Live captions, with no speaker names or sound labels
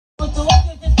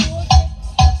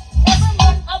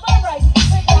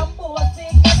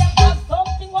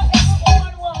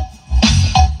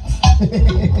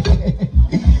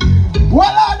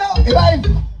Well, I know. If I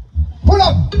pull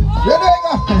up, you're doing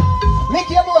lick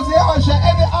your nose,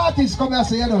 every artist come and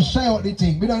say, you know, shy out the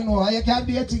thing. We don't know. You can't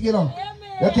do a thing, you know.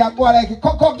 You can't go like,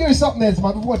 come give me something else,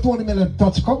 man, before 20 million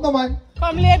touch. Come no, man.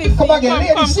 Come, ladies. Come again,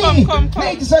 ladies, see. Come.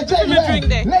 Ladies and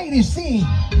gentlemen. Ladies, see.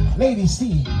 Ladies,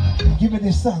 see. Give me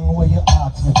this song where you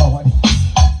ask me for money.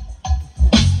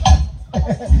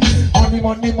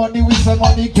 money, with some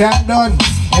money can't done.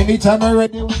 Anytime I'm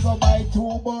ready, we go buy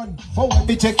 2 bun. But when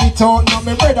we check it out, now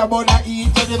my brother wanna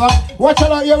eat to the back. Watch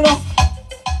out, you know.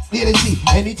 Lady see,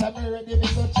 anytime I'm ready, me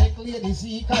go check lady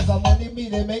see. Cause the money me,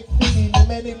 they make feeling the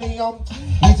many million.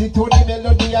 Is it to the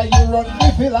melody or you run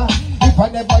the filler? If I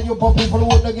never you pop people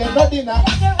wouldn't get no dinner.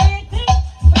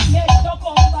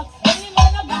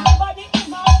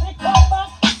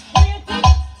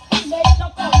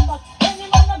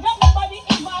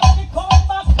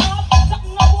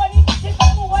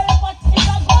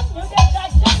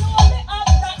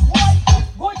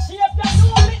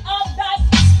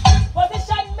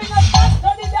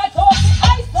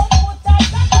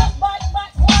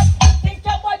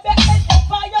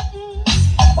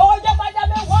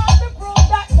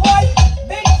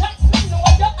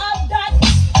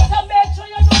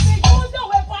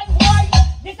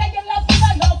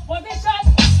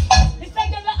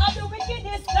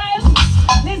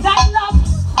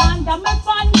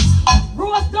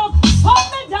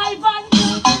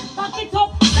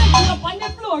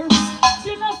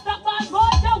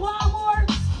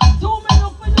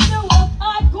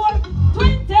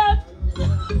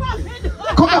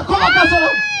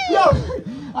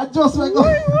 I just went go.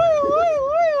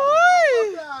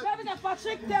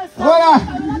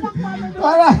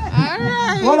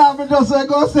 What I just went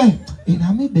go say? In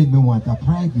a minute, me want a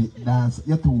private dance.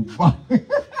 You're too bad.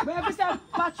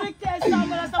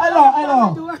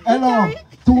 Hello.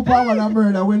 2 pounds of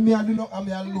murder. When me I do not, I'm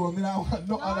alone. Me don't want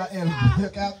no other help. You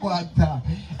can't go and talk.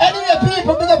 Anyway,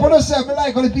 people, big up on yourself. I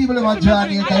like all the people in my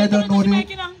journey.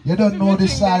 You don't know the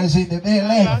stars in the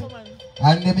mail.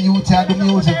 And them youth had the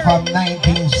music from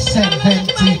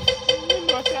 1970.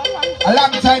 A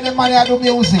long time them man had the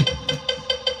music.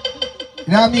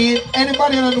 You know what I mean?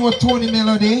 Anybody don't know Tony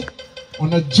Melody?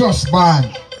 On a Just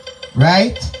Band.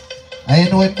 Right? And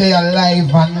you know if they are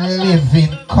live and live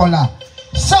in color.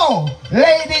 So,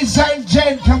 ladies and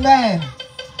gentlemen,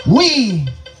 we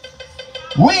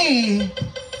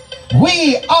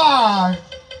are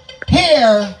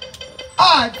here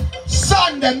at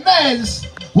Sunday Mills.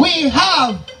 We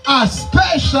have a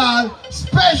special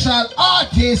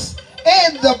artist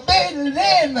in the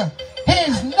building.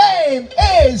 His name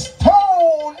is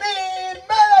Tony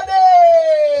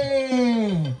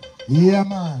Melody. Yeah,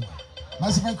 man.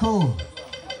 Massive and cool.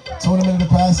 Tony Melody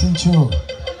passing through.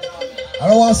 I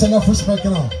don't want to say enough respect,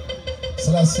 you know.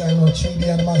 So that's I know 3D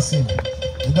and Massive.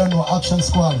 You don't know Action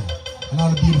Squad and all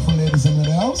the beautiful ladies in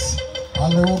the house. All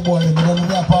the road boys, you don't know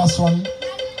their past one.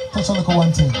 Touch on the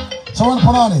one thing. So run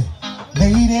upon on it.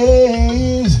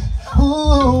 Ladies,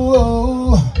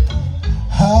 ooh,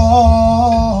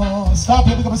 oh. Stop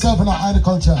here, pick up yourself and not hide the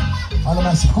culture. All the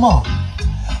Massive, come on.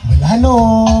 Well, I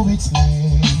know it's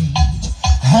late.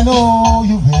 I know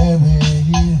you're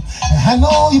weary. I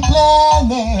know you're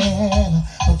planning,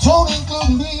 but don't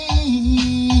include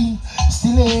me.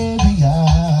 Still here we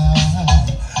are,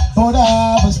 but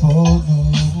I was bold,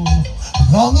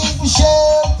 longing for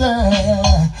shelter,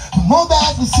 for more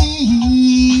that we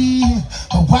see.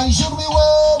 But why should we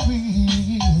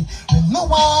worry when no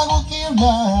one will care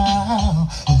now?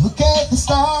 Look at the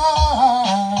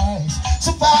stars,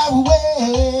 so far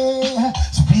away.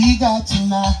 So we got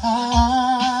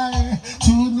tonight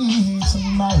to meet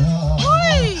tomorrow.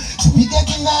 So we get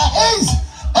tonight, ace.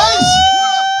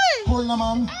 Pull them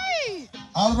on.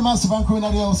 All of the Massive and crew in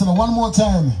the house, and one more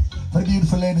time for the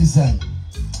beautiful ladies then.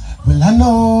 Well, I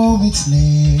know it's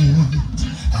late.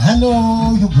 I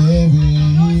know you're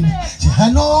worried. I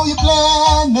know you're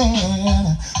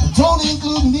planning, but don't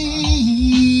include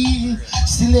me.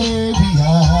 Still here we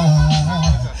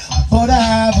are, but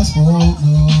I was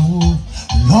spoken,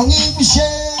 longing for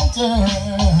shelter,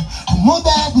 for more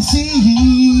that we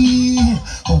see.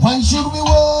 But why should we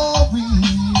worry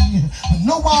when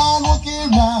no one will care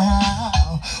now?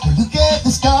 Look at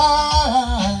the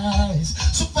skies,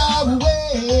 so far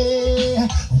away.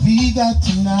 We got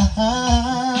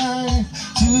tonight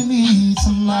to meet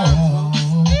tomorrow.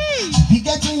 So we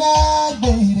got tonight,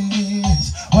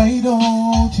 ladies. Why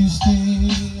don't you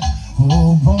stay?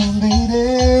 Oh,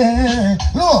 lady.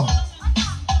 Look,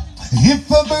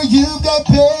 if ever you got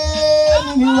pain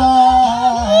in your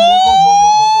eyes,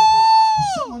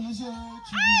 someone has hurt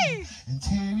you and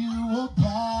tear you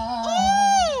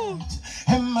apart.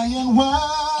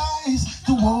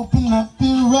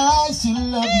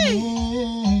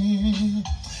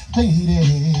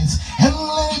 ladies, and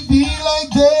let it be like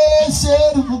they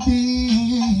said it would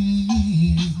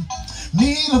be.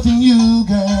 Me loving you,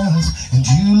 girls, and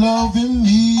you loving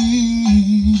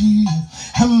me.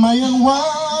 Am I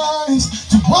unwise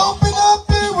to open up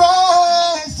your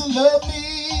eyes to love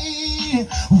me?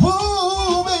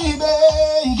 Woo, baby,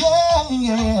 yeah,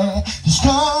 yeah. Just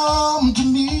come to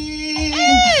me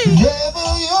whenever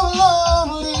you're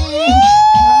lonely.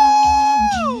 Come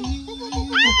to me.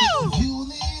 If you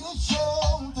need a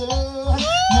shoulder,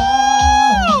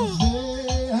 now is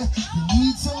there. You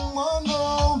need someone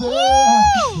older,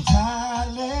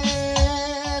 darling.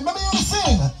 Let me hear you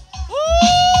sing.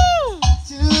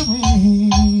 To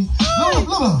me,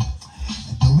 look.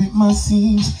 Though it must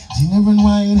seem dinner and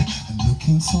wine, I'm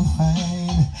looking so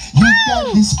fine. You got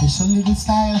this special little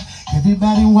style,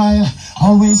 everybody wild,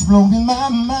 always blowing my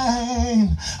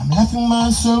mind. I'm laughing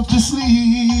myself to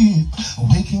sleep,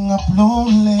 waking up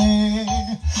lonely.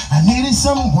 I needed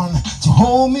someone to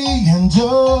hold me and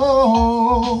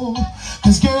do.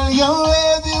 Cause girl, you're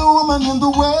every woman in the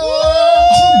world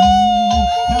to me.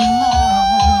 Come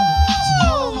on, so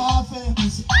you're my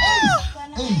fantasy.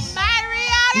 My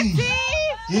reality.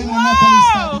 Even when Natalie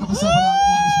start pick up yourself on all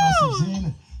English massives in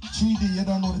 3D, you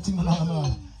don't know the thing on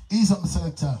all. Ease up the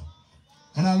selector.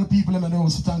 And all the people in my know,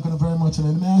 so thank you very much. And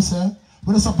then may I say,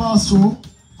 when it's a pass through,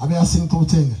 I may sing two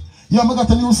things. Yeah, I got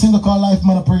a new single called Life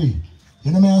Man I Pray.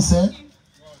 You know what I say?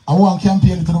 I want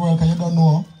campaign to the world because you don't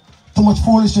know. Too much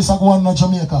foolishness I go on in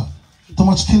Jamaica. Too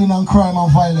much killing and crime and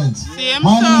violence.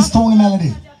 My name is Tony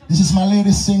Melody. This is my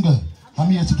latest single. I'm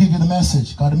here to give you the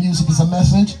message. Because the music is a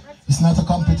message. It's not a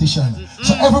competition.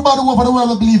 So everybody over the world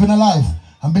will believe in a life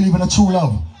and believe in a true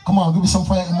love. Come on, give me some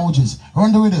fire emojis.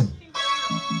 Run the rhythm.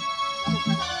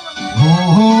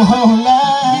 Oh,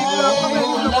 life.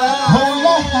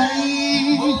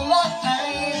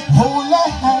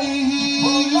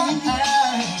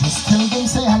 Just tell them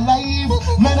say alive,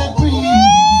 man I breathe.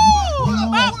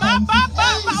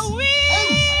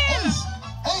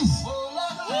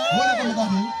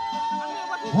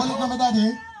 What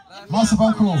daddy? Massive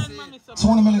and Crew.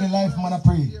 Tony Melody Life Man I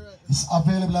Pray. It's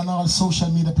available on all social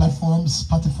media platforms,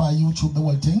 Spotify, YouTube, the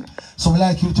whole thing. So we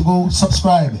like you to go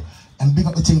subscribe and big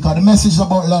up the thing, because the message is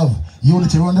about love,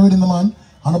 unity, run the rhythm, man,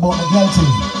 and about the girl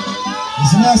thing. You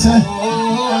see me, I say?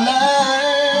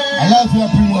 I like you, I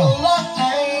pray now.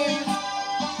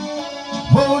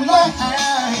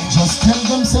 Just tell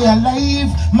them, say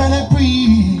alive, man I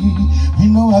pray. We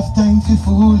know have time for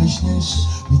foolishness.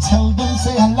 We tell them,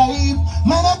 say alive,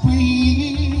 man I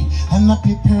pray. And I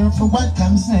prepare for what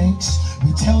comes next.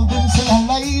 We tell them, say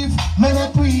alive, man I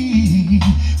pray.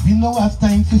 We know have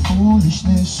time for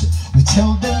foolishness. We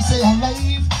tell them, say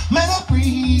alive, man I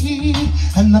pray.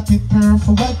 And I prepare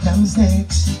for what comes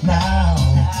next. Now,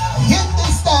 in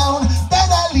this town that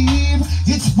I live,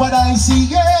 it's what I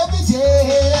see every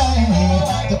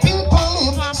day. The people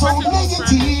live so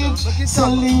negative,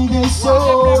 selling their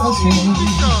souls.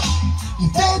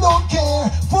 If they don't care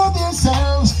for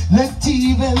themselves, not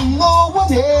even no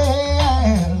one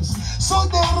else. So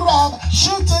they rob,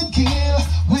 shoot and kill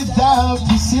without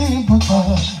the simple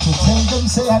cause. So tell them,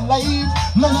 say alive,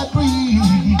 man I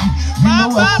breathe. We know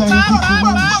what time for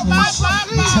foolishness.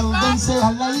 Tell them, say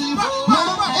alive, man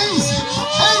I breathe.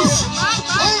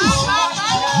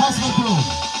 Massive Crew.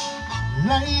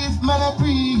 Life, man I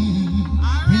breathe.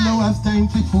 We know have time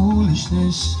for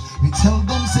foolishness. We tell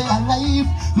them, say alive,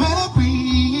 man I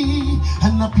breathe.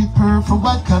 And I prepare for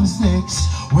what comes next.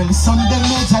 Well, Sunday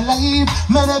night alive,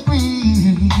 man I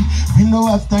breathe. We know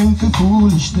have time for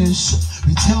foolishness.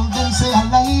 We tell them, say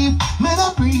alive, man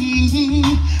I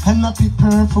breathe. And I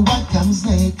prepare for what comes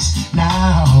next.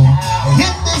 Now,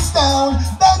 in this town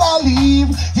that I live,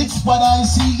 it's what I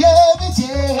see every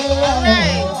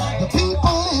day. The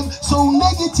people live so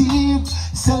negative,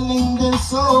 selling their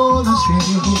souls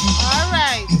straight.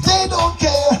 Alright. If they don't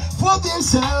care for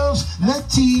themselves,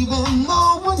 not even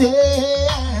no one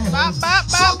else.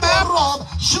 So they rob,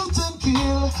 shoot and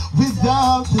kill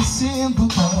without the simple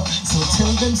cause. So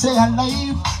tell them, say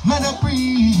alive, man I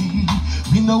breathe.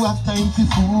 We know have time for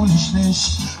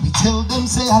foolishness. We tell them,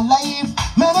 say alive,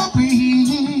 man I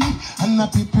breathe. And I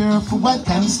prepare for what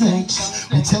comes next.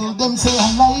 We tell them, say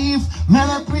alive, man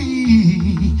I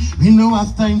breathe. We know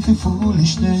have time for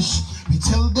foolishness. We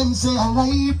tell them, say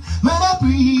alive, man I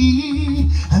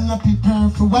breathe. And I prepare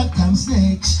for what comes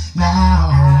next.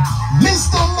 Now,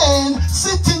 Mr. Man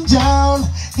sitting down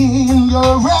in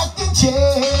your rocking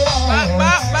chair,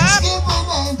 just give a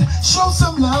hand, show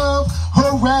some love,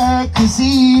 alright, cause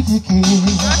if you can.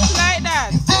 Just like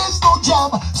that. If there's no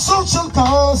job, social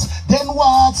cause, then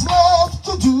what's left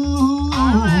to do?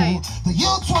 Alright. The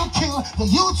youth will kill, the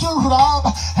youth will rob,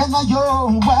 and I your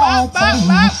wild time.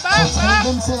 So tell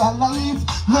them say alive,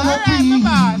 none of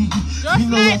breathe. We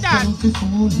know I think for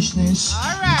foolishness.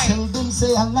 We tell them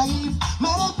say alive,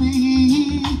 none of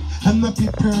breathe. I'm not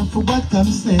prepared for what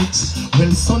comes next.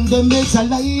 Well, Sunday mates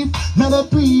alive, none of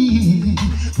breathe.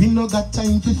 We no got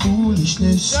time for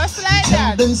foolishness. Just like tell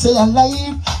that. them say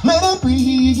alive, none of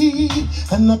breathe.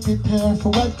 I'm not prepared for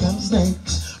what comes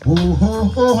next. Oh,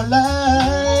 oh, oh,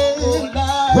 life, oh,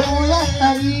 life, oh, life,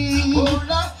 oh,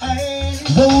 life,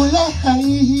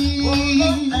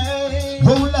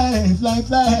 oh, life,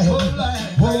 life,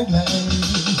 oh, life.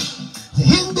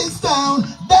 In this town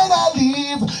that I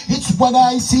live, it's what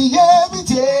I see every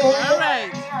day. All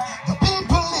right. The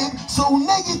people live so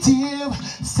negative,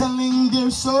 selling their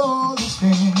soul to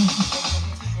strength.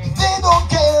 They don't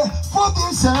care for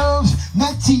themselves,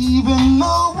 not even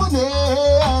no one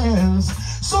else.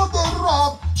 So they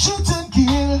rob, shoot and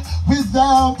kill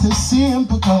without a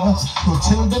simple cause. Go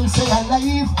tell them say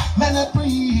alive, man I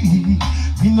breathe.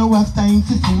 We no have time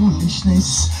for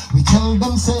foolishness. We tell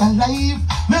them say alive,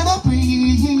 man I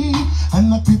breathe. I'm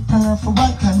not prepared for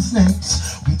what comes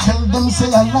next. We tell them say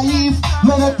alive,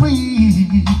 man I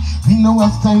breathe. We no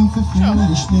have time for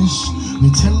foolishness. We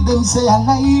tell them say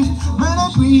alive, man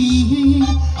I breathe.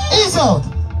 Ease out.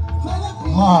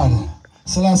 Man,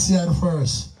 Selassie the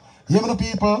first. Hear me the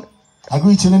people, I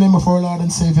greet you in the name of our Lord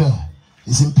and Savior,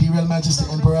 His Imperial Majesty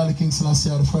Emperor King Selassie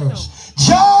the first.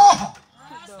 Jah!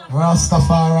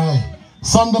 Rastafari.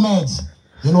 Sunday meds.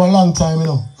 You know a long time, you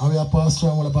know. And we are pastor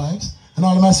and all the vibes. And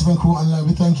all the massive and crew online,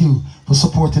 we thank you for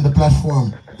supporting the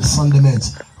platform, the Sunday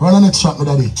meds. Run the next track, my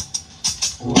daddy.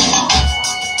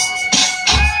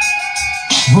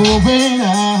 Moving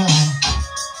on.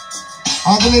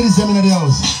 All the ladies in the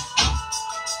house.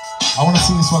 I want to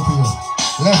sing this one for you.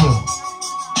 Level.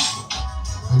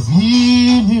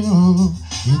 We knew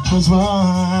it was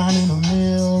 1 in a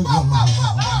million.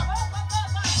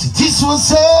 See, this was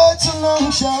such a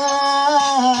long shot.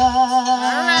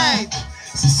 Alright.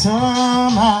 See,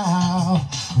 somehow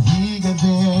we got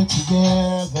there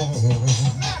together.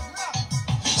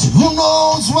 See, who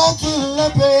knows what will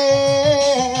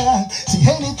happen? See,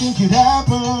 anything could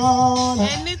happen.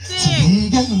 Anything. See, we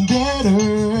getting better.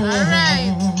 Alright.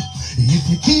 If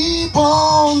you keep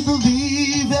on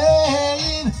believing.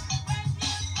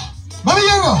 Baby,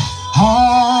 you go.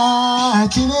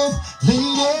 Heart in it,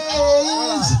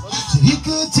 ladies. So he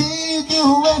could take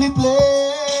you any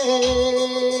place.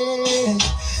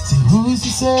 See, who's to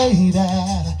say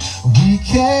that we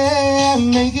can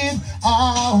make it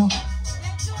out?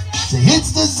 See,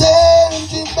 it's the same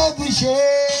thing that we share.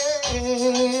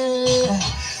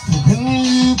 When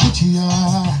you put your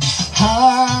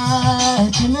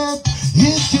heart in it,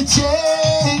 it could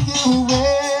take you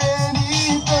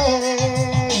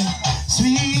anywhere,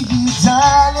 sweet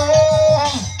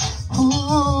darling. Ooh,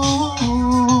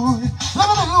 let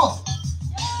me know.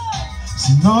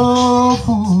 See, no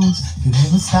fools could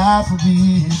ever stop what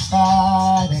we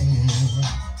started.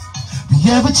 We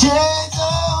ever change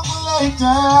our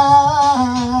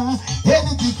lifetime.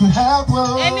 Anything could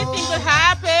happen. Anything could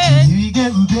happen. We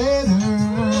getting better.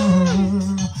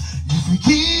 We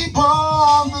keep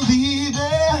on believing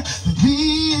that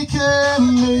we can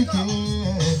make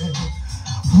it.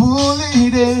 Oh,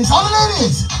 ladies, all the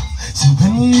ladies. So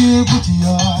when you put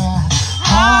your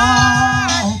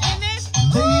heart In it.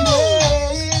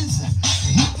 ladies,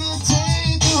 he can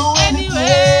take you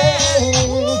anywhere.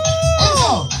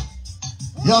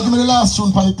 Yo, give me the last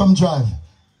tune for the thumb drive.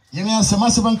 You know I say,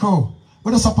 Massive and Crew.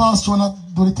 We just pass through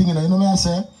and do the thing, you know. You know what I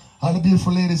say? All the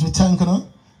beautiful ladies, we thank you, know,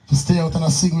 to stay out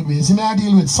and sing with me. You see me I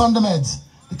deal with Sunday meds.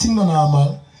 The thing no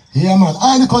normal. Yeah, man.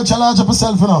 I ain't the culture large up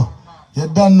yourself, you know. You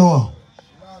don't know.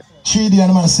 3D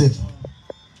and Massive.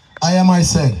 I am I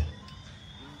said.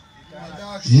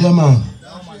 Yeah, man.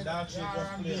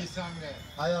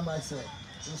 I am I said.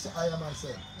 I am I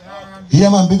said. Yeah,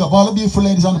 man. Big up all the beautiful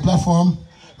ladies on the platform.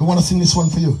 We want to sing this one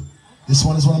for you. This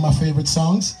one is one of my favorite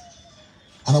songs.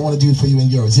 And I want to do it for you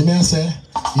and yours. You may I say?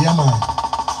 Yeah, man.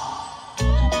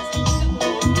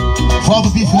 For all the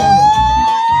beautiful ladies.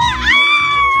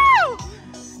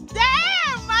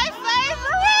 Damn, my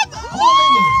favorite. Come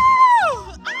on, ladies.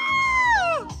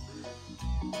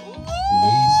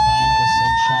 Please find the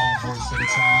sunshine most of the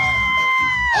time.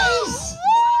 Ace!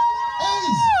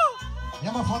 Ace!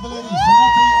 Yeah, my father ladies. From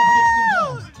out to you over there in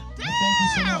England. Thank you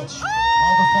so much.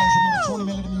 All the fans from the Tony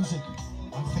Melody Music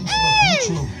on Facebook,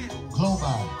 YouTube,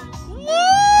 Global.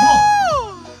 Come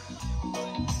on.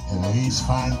 Please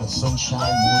find the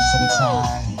sunshine most of the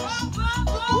time.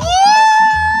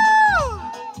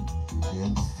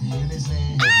 And the feeling is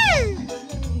laid.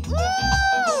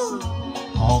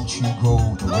 Palm trees tree grow,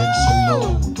 the wind so low,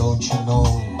 don't you know?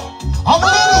 I'm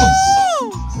ladies,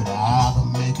 that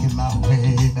I'm making my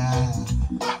way back.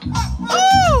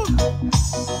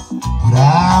 But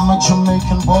I'm a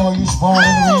Jamaican boy who's born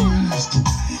and raised.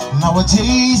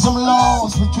 Nowadays I'm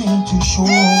lost between two shores.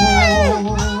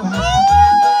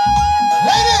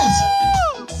 Ladies,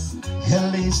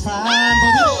 LA's fine,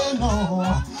 but it ain't no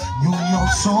New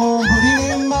York song, but it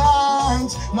ain't mine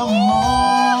no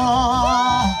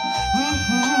more.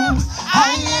 I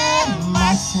am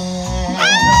myself.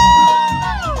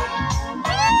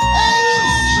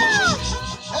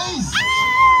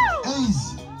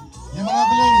 You know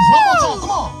the ladies, one more time,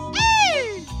 come on.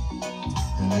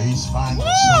 LA's fine, the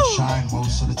sunshine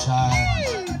most of the time.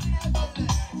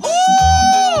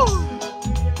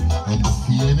 And the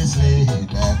feeling is laid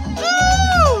back.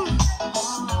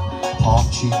 Palm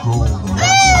tree grow, the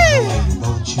rest of the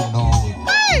don't you know?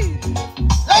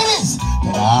 Ladies,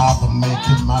 that I've been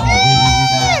making my way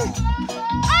back.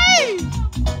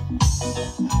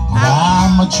 But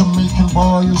I'm a Jamaican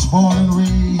boy who's born and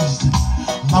raised.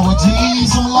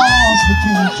 Nowadays I'm lost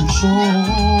between two shores.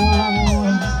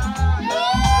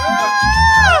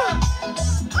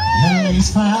 LA's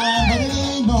fine, but it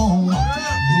ain't no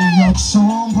New York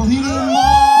song, but it ain't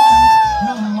mine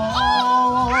no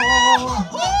more.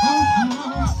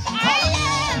 I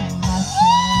am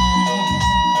myself.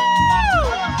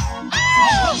 I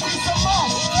think it's a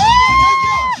must.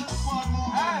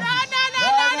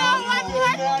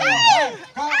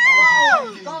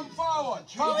 Come forward.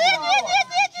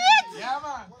 Yeah,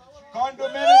 man. Can't do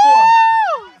many more.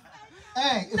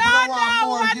 Hey, if you don't want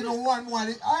more, give me one more.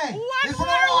 Hey, if you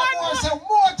don't want more, say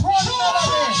more 20 melody.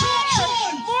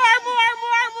 More.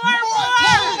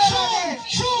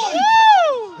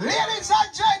 Ladies and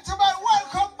gentlemen,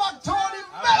 welcome back to the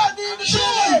melody in the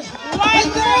building.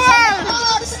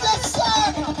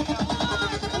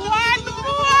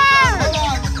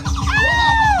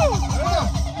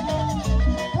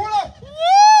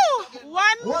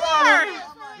 One more.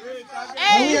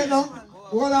 Hey.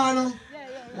 Hold on.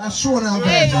 That's showing our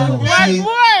Hey, bad. one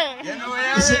more.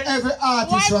 You see, every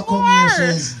artist who come here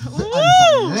says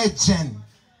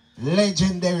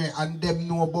legendary, and them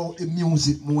know about the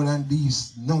music more than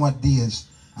these nowadays.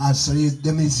 And so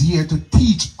them is here to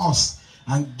teach us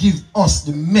and give us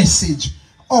the message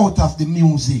out of the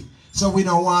music. So we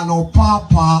don't want no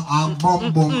papa and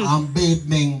bum bum and babe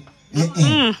bang.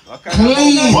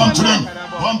 Clean. One to them.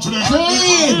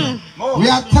 Clean. We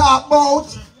are talking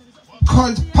about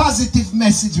called positive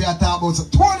message. We are talking about. So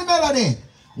Tony Melody,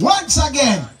 once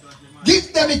again,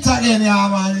 give them it again, yeah,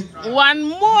 man. One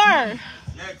more.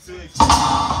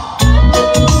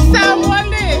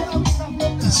 Someone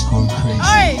It's going crazy.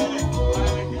 Oi.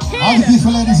 All the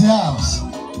people in this house.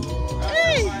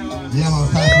 Yeah, man,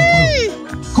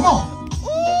 come on.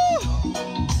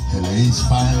 LA's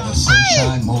fine, the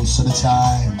sunshine most of the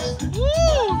time.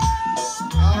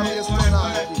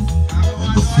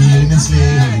 And the feeling is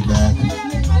laid back.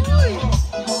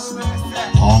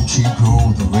 Palm tree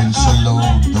grow, the wind so low,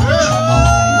 don't you know?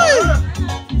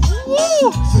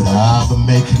 That I've been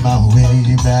making my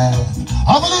way back.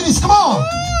 All the ladies, come on!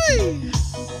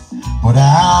 But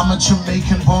I'm a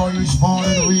Jamaican boy who's born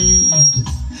and raised.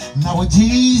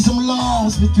 Nowadays I'm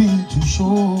lost between two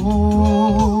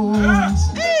shores.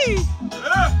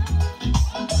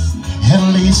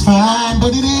 LA's fine,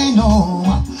 but it ain't no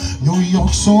New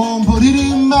York song, but it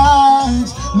ain't mine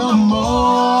no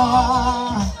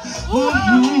more.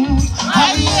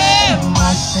 I am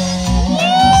myself.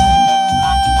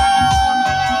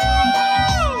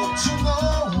 To no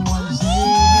one's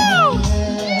there.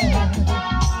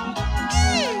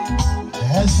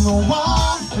 There's no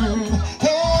one heard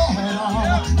at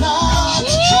all. Not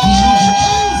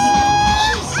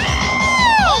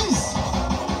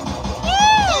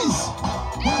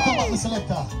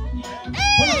selector.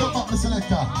 Welcome back, the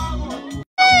selector.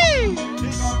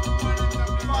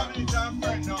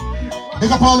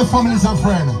 Big up all the families and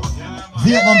friends.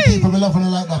 Vietnam people, we love you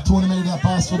like that. Tony Melody,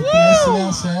 pass for the PS, you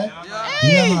know, say.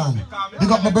 Yeah, man.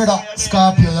 Big up my brother,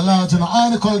 Scorpio, the large, you know,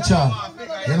 and the culture.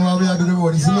 You know what we are doing the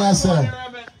road, you see me, I say.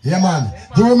 Yeah, man.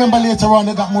 Do you remember later on,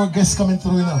 they got more guests coming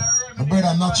through, you know? My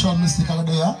brother, Natural Mystical,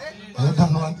 there. You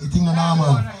don't know anything, no,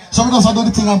 man. So we just do the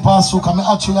thing and pass through, because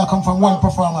I come from one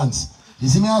performance. You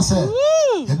see me, I say?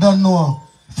 You don't know.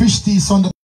 Fish tea Sunday.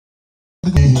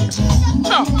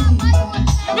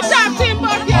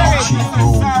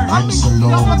 I'm so low,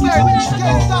 don't you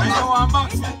know?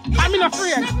 I'm not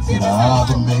afraid. I've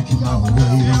been making my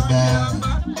way back.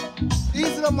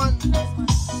 Easy, man.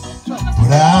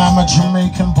 But I'm a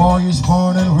Jamaican boy who's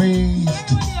born and raised.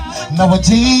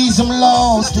 Nowadays I'm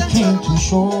lost, I came to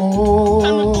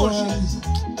shores.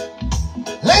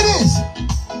 Ladies!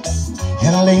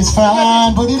 LA's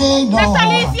fine, but it ain't no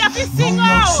Natalie, you have to sing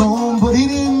out. song, but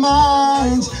it ain't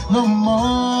mine no more.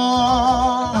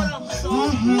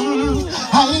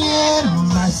 I am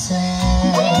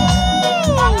myself.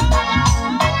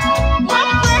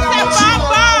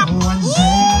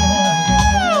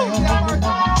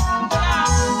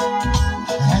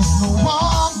 Has no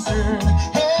one heard,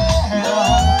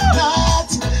 not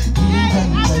even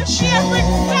the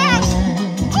chance.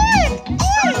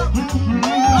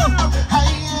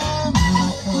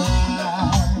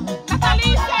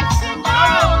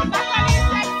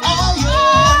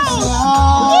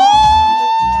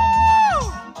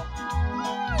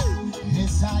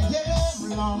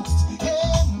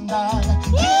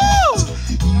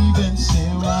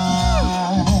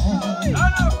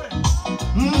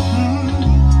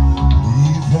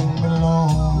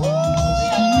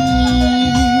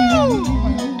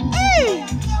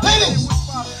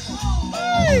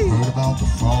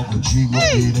 Dream of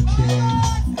being a king,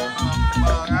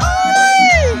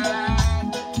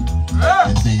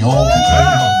 and they all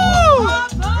became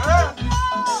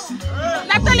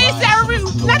Natalie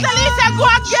said, go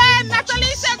again.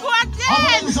 Natalie said, go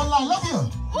again. I love you.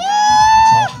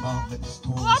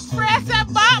 Go press it,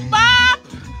 bop.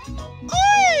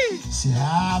 See,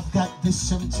 I've got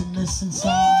this emptiness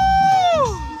inside,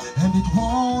 and it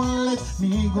won't let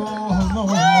me go. No.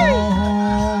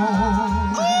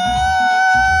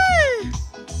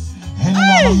 And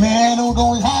I'm a man who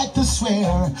don't like to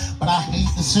swear, but I hate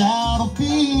the sound of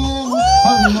being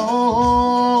alone.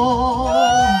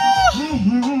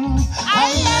 I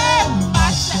am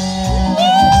myself.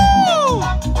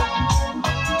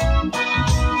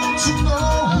 To no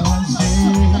one's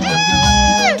there.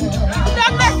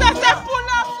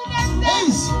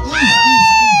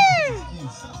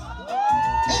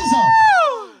 Ease up.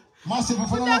 Massive, if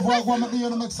you don't have work, want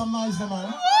to make some noise,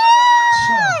 man.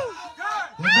 Sure.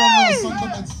 You don't know some of the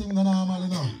next thing than normal, you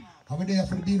know. Are we there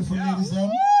for the beautiful ladies,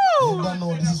 them? You don't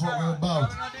know this is what we're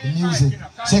about. The music.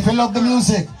 So if you love the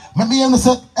music, maybe you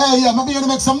say, hey, yeah, maybe you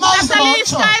make some noise. Natalie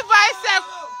Sky Bicep.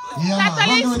 Yeah,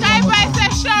 Natalie Sky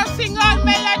Bicep show sing on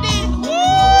melody.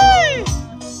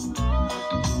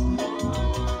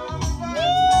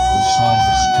 The song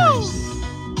is crazy.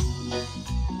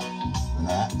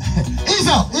 Ease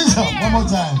up. One more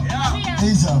time.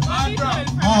 Ease up.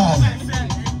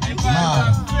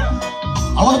 Man.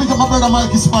 I want to pick up my brother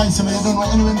Mikey Spice, and I don't know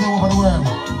anyone there over the world.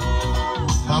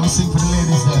 I will sing for the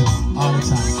ladies then all the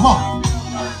time. Come on.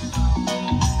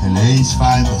 LA's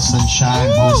fine, the sunshine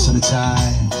most of the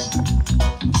times,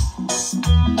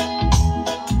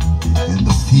 and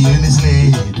the feeling is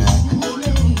laid back.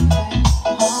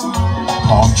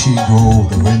 Palm tree grow,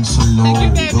 the rain so low,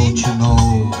 don't you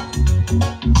know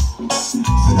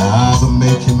that I've been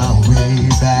making my way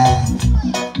back.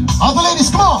 All the ladies,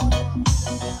 come on.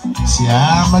 See,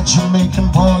 I'm a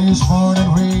Jamaican boy who's born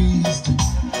and raised.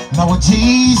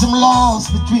 Nowadays I'm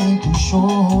lost between two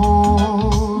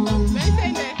shores.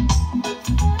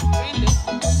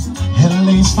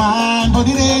 LA's fine, but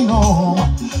it ain't no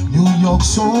New York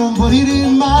song, but it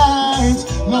ain't mine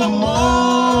no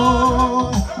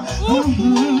more.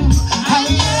 I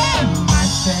am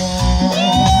myself.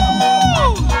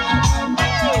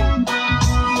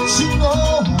 See, no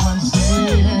one's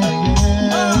there.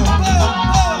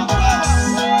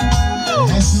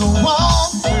 There's no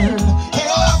one heard at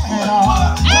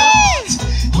all, not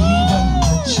even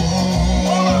the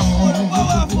chance.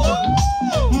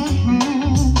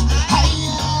 I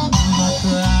am a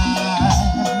cry.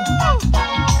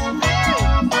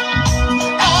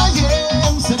 I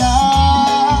am said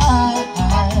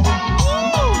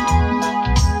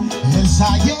yes, I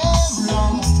am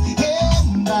lost,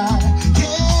 and I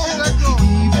can't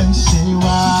even say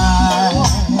why.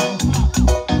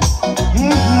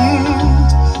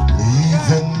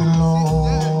 Leaving me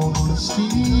lonely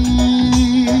still.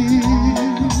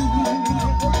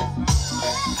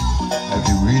 Have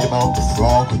you read about the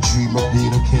frog who dream of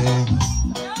being a king?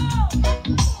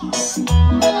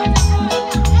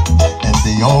 And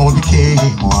they all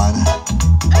became one.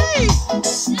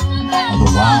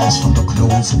 Otherwise, from the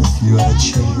clothes and the few of the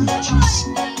changes.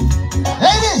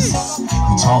 Ladies,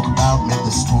 we talk about me,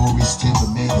 the story still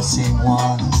remain the same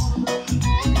one.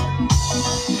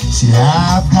 See,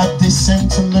 I've got this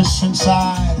emptiness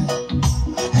inside,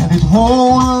 and it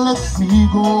won't let me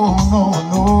go, no,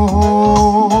 no.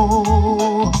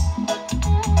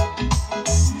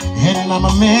 And I'm a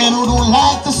man who don't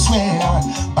like to swear,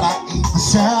 but I hate the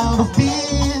sound of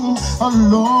being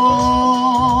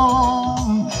alone.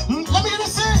 Let me hear you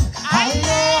sing. I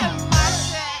am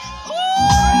myself.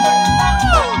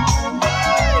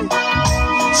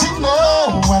 To no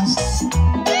one's.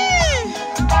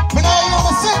 But I am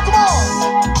myself, come on.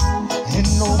 And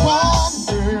no one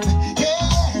heard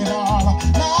it all,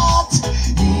 not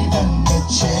even the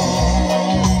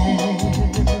chair.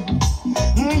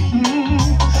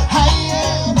 I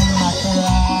am not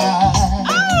right.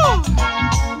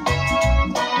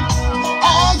 I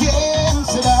am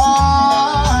said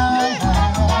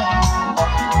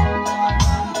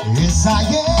yes, I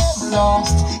am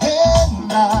lost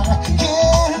and I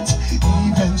can't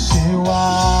even say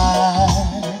why.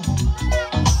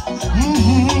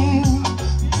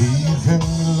 Leaving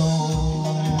me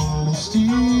lonely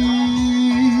still.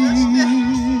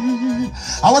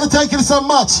 I want to thank you so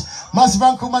much. Massive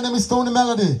Vancouver, my name is Tony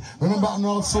Melody. Remember on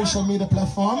all social media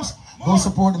platforms, go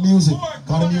support the music.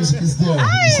 God, the music is there.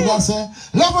 You see what I say?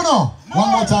 Love you now. One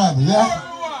more time, yeah?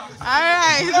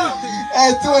 Alright.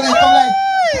 Hey, Tony, come like,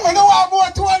 you know what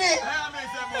more, Tony?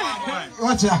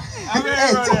 Watch out.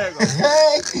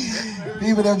 Hey,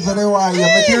 people them say they want you.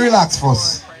 Make you relax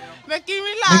first. Make you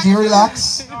relax. Make you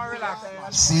relax.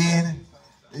 See?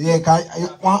 Yeah, cause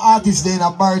one artist there in a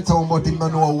baritone, but he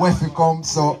don't know where he come,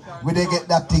 so we they get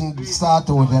that thing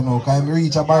started, you know, cause he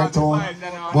reach a baritone,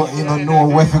 but he don't know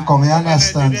where he come, you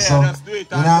understand, so, you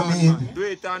know what I mean? Do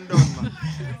it and done, man.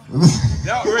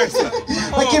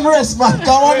 Make him rest, man,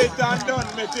 come on. Do it and done,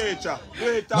 my teacher. Do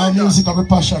it and My done. music of a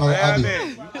passion, I have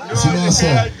it. See what I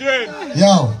say?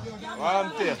 Yo,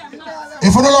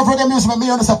 if you don't love reggae music, me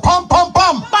on say pam pam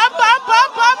pam. Pam, pam, pam,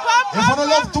 pam, pam, If you don't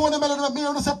love Tony Melody, me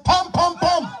on say pam pam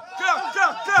pam.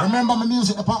 Remember my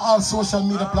music upon all social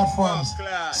media platforms.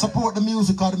 Support the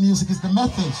music, because the music is the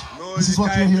message. This is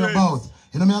what you hear about.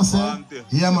 You know what I'm saying?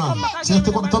 Yeah, man. So you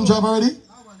take out the thumb drive already?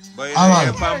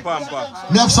 Alright.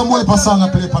 Me have some more song I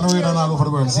play on the radio and all over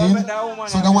the world. See?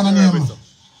 So that one name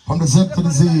from the Z to the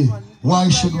Z. Why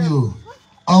should you?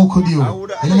 How could you? You know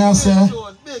what I'm saying?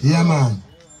 Yeah, man.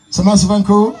 So Massive and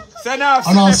Crew on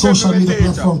our social media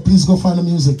platform, please go find the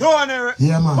music. Yeah,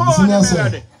 man. You see what I'm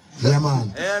saying? Yeah,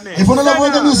 man. If you don't love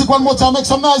reggae music one more time, make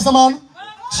some noise, man.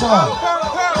 Sure.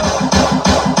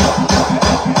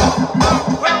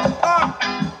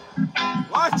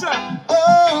 Watch out. Oh,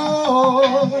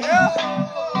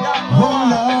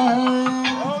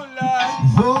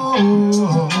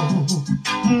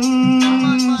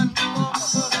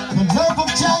 the love of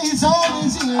Jah is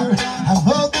always here. I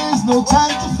know there's no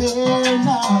time to fear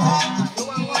now.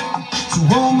 So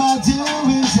all my doing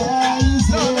is here.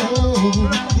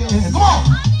 Come on.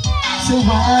 So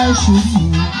why should you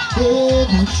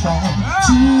ever try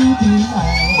to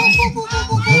deny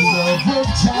the love of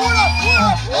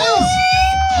Jah?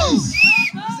 Please.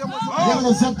 We're going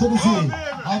to step to the sea,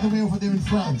 all the way over there in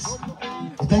France.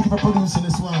 Thank you for producing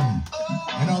this one.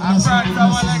 And all the message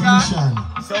with mission.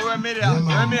 So we're me there.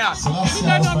 Yeah, man. So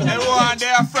that's They want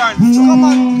their friends. They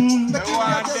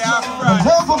want their the friends.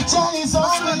 love of Jah is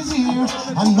always here.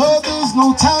 I know there's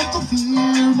no time to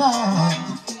fear now.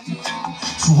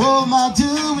 So all my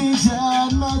doings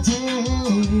and my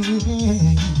days.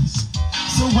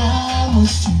 So why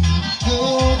must you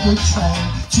ever try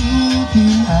to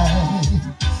deny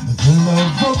the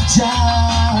love of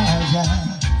Jah?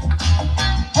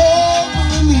 Ever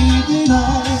leaving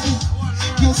us?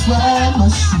 Guess why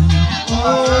must you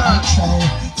ever try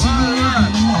to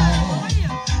deny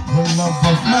the love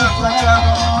of my Father?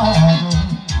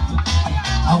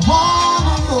 I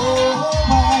wanna know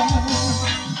why.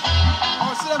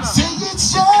 Say it's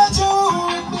Jah who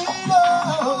made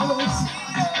us.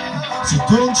 So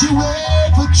don't you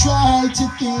ever try to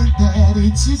think that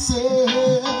it's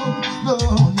yourself. No,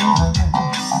 no.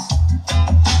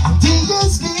 And He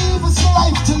has gave us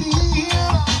life to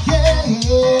live,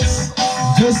 yes,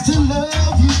 just to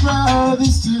love you,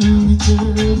 brothers, to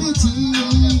eternity.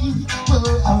 Oh,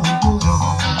 oh, oh.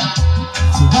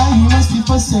 So why you must be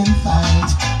fuss and fight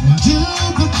and do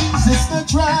the things that's not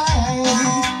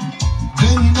right?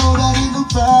 When you know that in the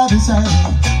Father's eye,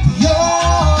 we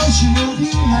all should be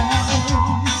nice.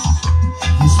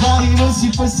 That's why you must be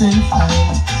fuss and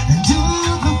fight and do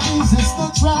the things that's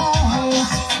not right.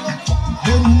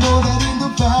 When you know that in the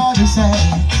Father's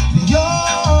eye, we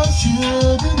all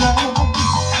should be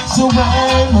nice. So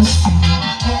why must you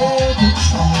ever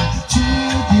try to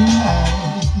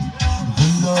deny the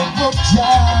love of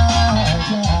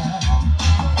Jah?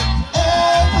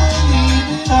 Ever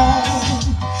leaving out?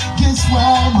 Guess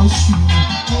why must you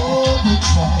ever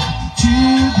try to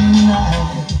deny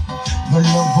the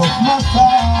love of my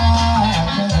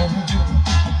Father?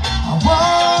 I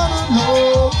wanna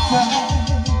know why.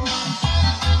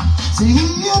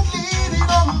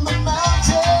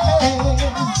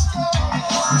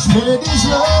 Spread his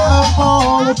love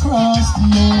all across the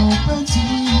open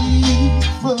sea.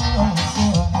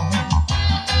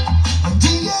 And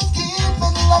he has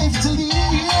given life to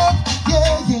live,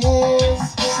 yeah,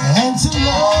 yes, and to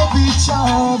love each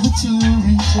other to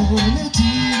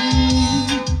eternity.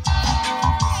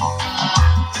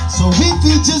 So if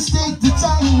we just take the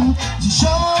time to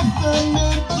show them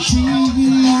empathy,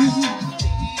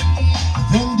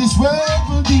 then this world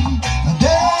will be a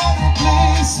better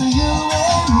place for you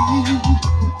and me.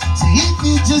 So if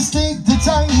we just take the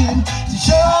time to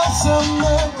show some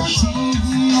empathy,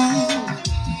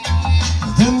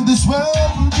 then this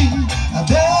world will be a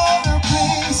better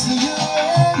place for you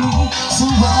and me. So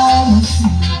why don't you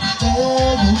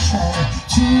ever try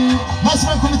to... Master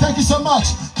Man, thank you so much.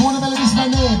 Tony Melody is my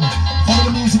name. Follow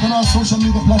the music on our social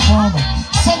media platform.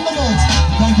 Fundament,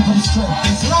 thank you for the strength.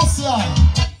 It's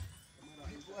Gracias.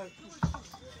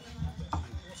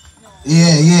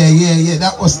 Yeah.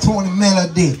 That was Tony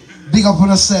Melody. Big up on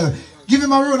yourself. Give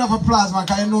him a round of applause, man,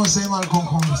 because I know say man come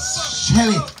shell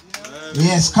it.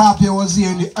 Yeah, Scorpio was here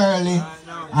in the early,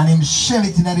 and him shell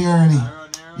it in the early.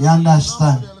 You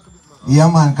understand? Yeah,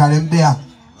 man, because him there.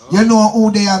 You know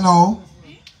who they are now?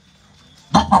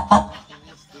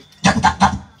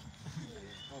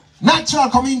 Natural,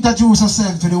 come introduce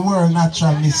yourself to the world,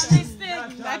 Natural Mystic.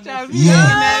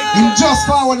 Yeah, him just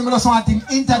forward, him just want him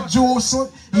introduce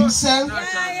himself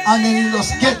and then he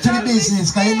just get to the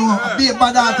business. Because you know, a big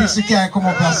bad artist you can't come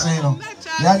up and say, you know.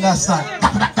 You understand?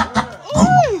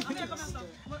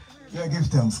 Yeah, give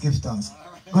thanks.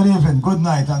 Good evening, good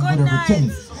night, and good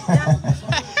everything.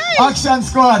 Action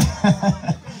squad!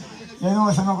 You know,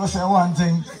 I'm not going to say one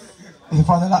thing. If you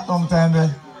found that long time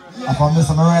there, I found this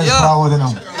on the right forward, you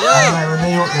know. And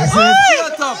when you see it, so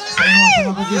you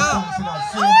know, so give thanks to that.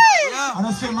 And I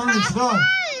see my rich done.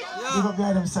 They go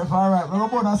behind themselves, alright. We're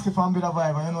going to ask if I'm a bit of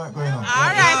vibe, and you know what's going on.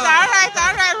 Alright,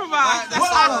 Ruba.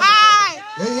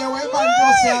 You hear what man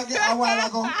just said a while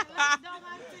ago?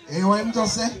 You hear what him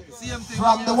just say?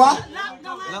 From the what?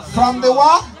 From the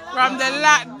what? From the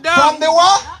lockdown. From the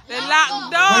what? The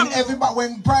lockdown.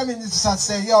 When Prime Minister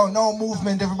say, yo, no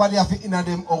movement, everybody have to in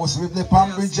them house with the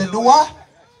palm bridge and do what?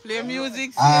 Play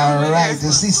music. Alright,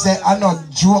 you see, say, I not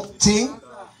joke thing.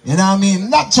 You know what I mean?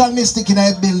 Natural Mystic in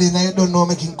a building, and you don't know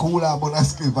making cooler about a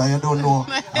script, and you don't know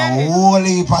a whole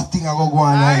heap of thing I go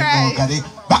on right now. Because they,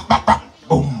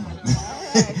 boom.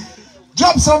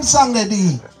 Drop some song there,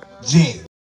 DJ.